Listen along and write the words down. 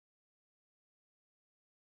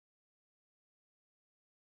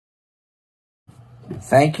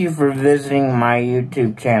Thank you for visiting my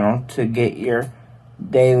YouTube channel to get your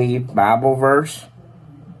daily Bible verse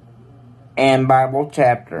and Bible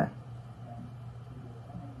chapter.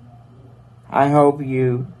 I hope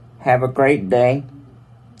you have a great day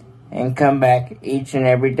and come back each and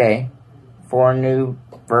every day for a new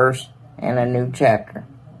verse and a new chapter.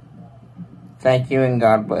 Thank you and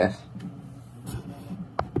God bless.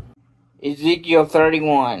 Ezekiel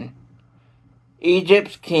 31.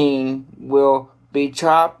 Egypt's king will be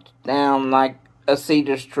chopped down like a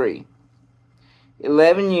cedar tree.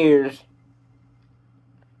 11 years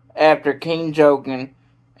after King Jehoiachin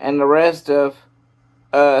and the rest of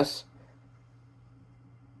us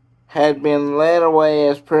had been led away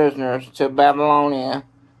as prisoners to Babylonia,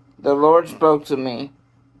 the Lord spoke to me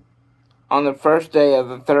on the first day of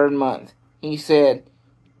the 3rd month. He said,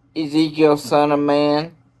 Ezekiel, son of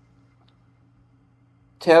man,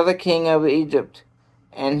 tell the king of Egypt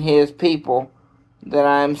and his people that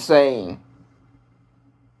I am saying,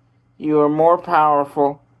 you are more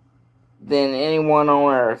powerful than anyone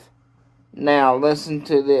on earth. Now listen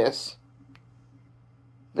to this.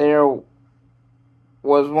 There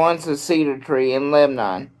was once a cedar tree in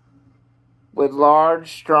Lebanon with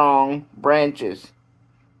large, strong branches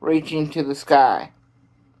reaching to the sky.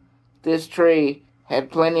 This tree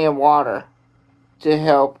had plenty of water to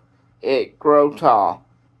help it grow tall,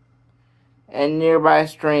 and nearby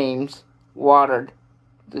streams watered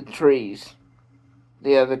the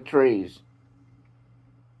other trees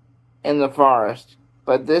in the forest.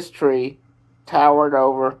 But this tree towered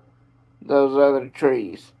over those other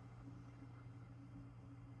trees,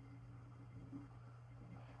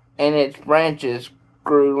 and its branches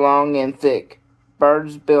grew long and thick.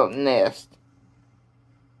 Birds built nests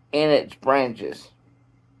in its branches,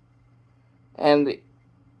 and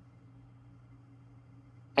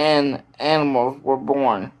animals were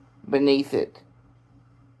born beneath it.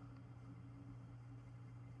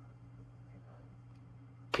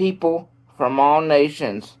 People from all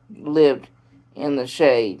nations lived in the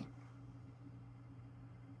shade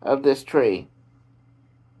of this tree.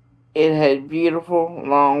 It had beautiful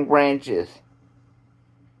long branches,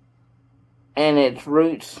 and its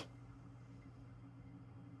roots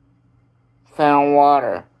found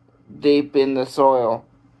water deep in the soil.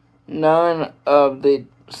 None of the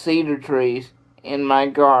cedar trees in my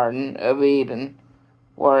garden of Eden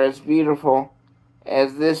were as beautiful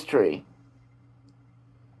as this tree.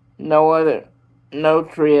 No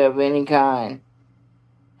tree of any kind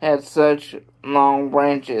had such long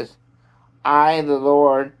branches. I, the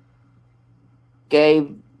Lord,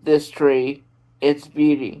 gave this tree its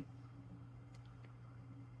beauty,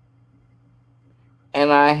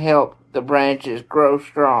 and I helped the branches grow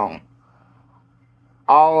strong.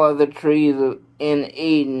 All of the trees in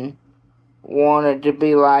Eden wanted to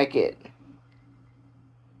be like it.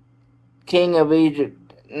 King of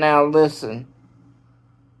Egypt, now listen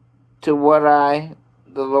to what I,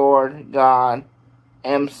 the Lord God,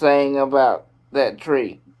 am saying about that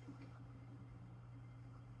tree.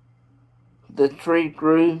 The tree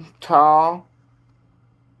grew tall,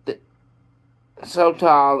 so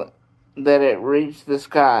tall that it reached the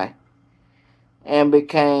sky, and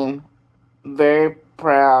became very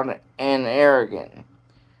proud and arrogant.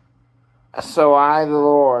 So I, the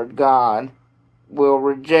Lord God, will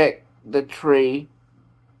reject the tree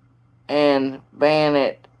and bend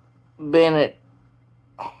it,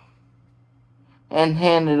 and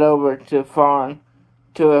hand it over to a foreign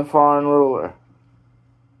ruler,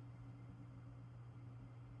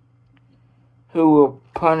 who will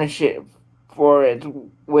punish it for its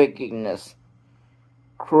wickedness.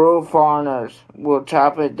 Cruel foreigners will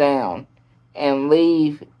chop it down and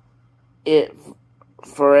leave it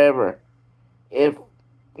forever,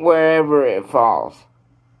 wherever it falls.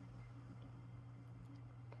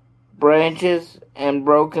 Branches and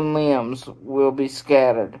broken limbs will be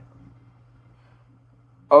scattered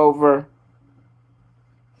over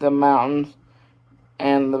the mountains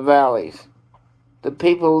and the valleys. The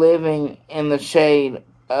people living in the shade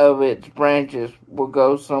of its branches will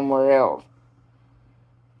go somewhere else.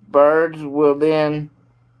 Birds will then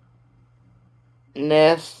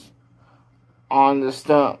nest on the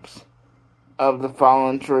stumps of the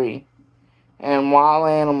fallen tree, and wild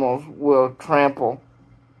animals will trample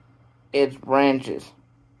its branches.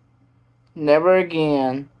 Never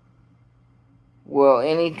again will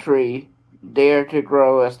any tree dare to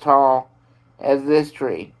grow as tall as this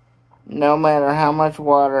tree, no matter how much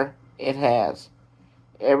water it has.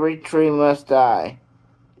 Every tree must die,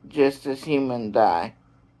 just as humans die,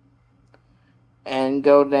 and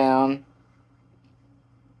go down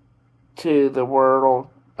to the world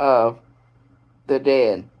of the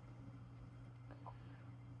dead.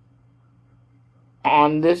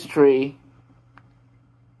 on this tree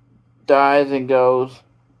dies and goes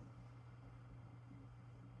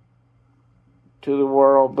to the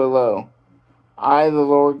world below. I, the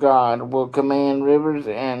Lord God, will command rivers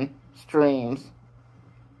and streams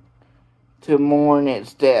to mourn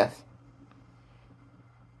its death.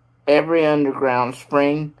 Every underground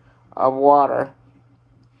spring of water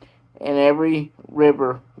and every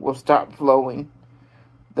river will stop flowing.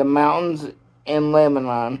 The mountains in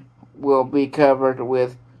Lebanon will be covered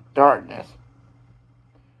with darkness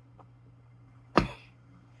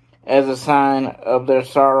as a sign of their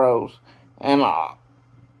sorrows, and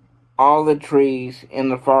all the trees in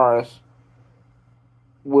the forest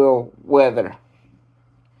will wither.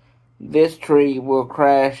 This tree will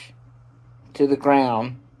crash to the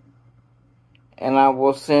ground, and I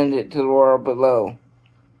will send it to the world below.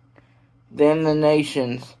 Then the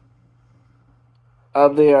nations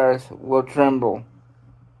of the earth will tremble.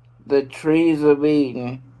 The trees of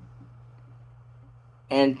Eden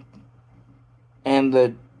and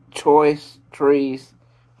the choice trees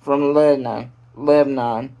from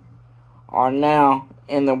Lebanon are now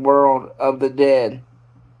in the world of the dead,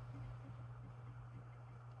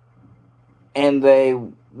 and they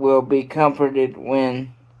will be comforted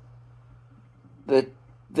when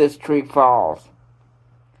this tree falls.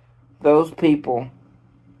 Those people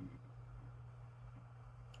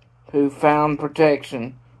who found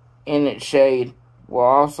protection in its shade will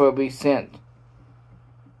also be sent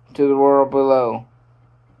to the world below,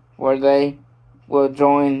 where they will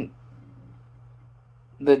join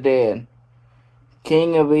the dead.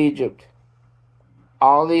 King of Egypt,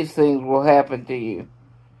 all these things will happen to you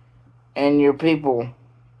and your people.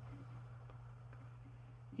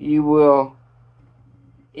 You were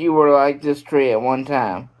like this tree at one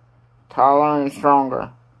time, taller and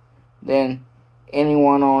stronger than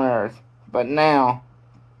anyone on earth. But now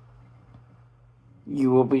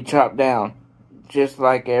you will be chopped down, just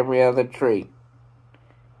like every other tree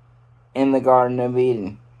in the Garden of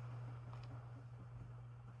Eden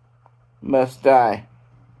must die.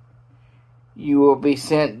 You will be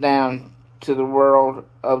sent down to the world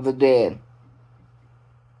of the dead,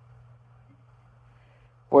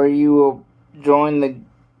 where you will join the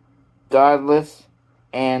godless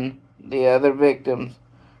and the other victims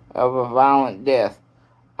of a violent death.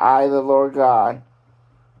 I, the Lord God,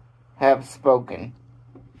 have spoken.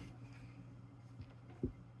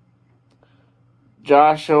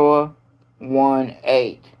 Joshua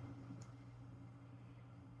 1:8.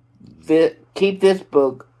 Keep this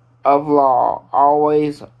book of law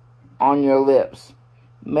always on your lips.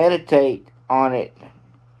 Meditate on it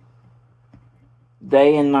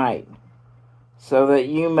day and night, so that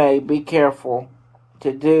you may be careful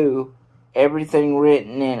to do everything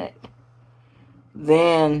written in it.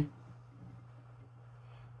 Then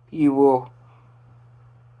you will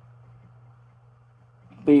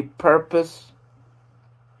be purpose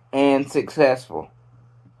and successful.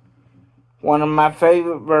 One of my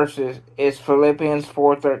favorite verses is Philippians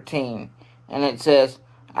 4:13, and it says,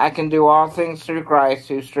 I can do all things through Christ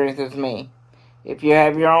who strengthens me. If you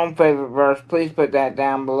have your own favorite verse, please put that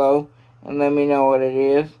down below and let me know what it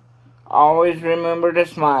is. Always remember to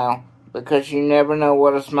smile, because you never know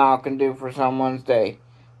what a smile can do for someone's day.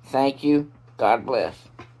 Thank you. God bless.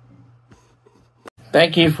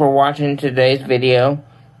 Thank you for watching today's video.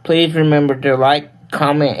 Please remember to like,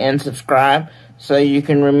 comment, and subscribe so you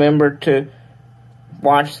can remember to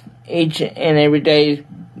watch each and every day's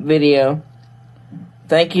video.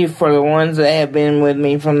 Thank you for the ones that have been with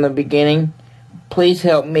me from the beginning. Please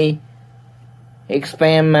help me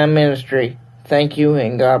expand my ministry. Thank you,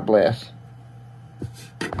 and God bless.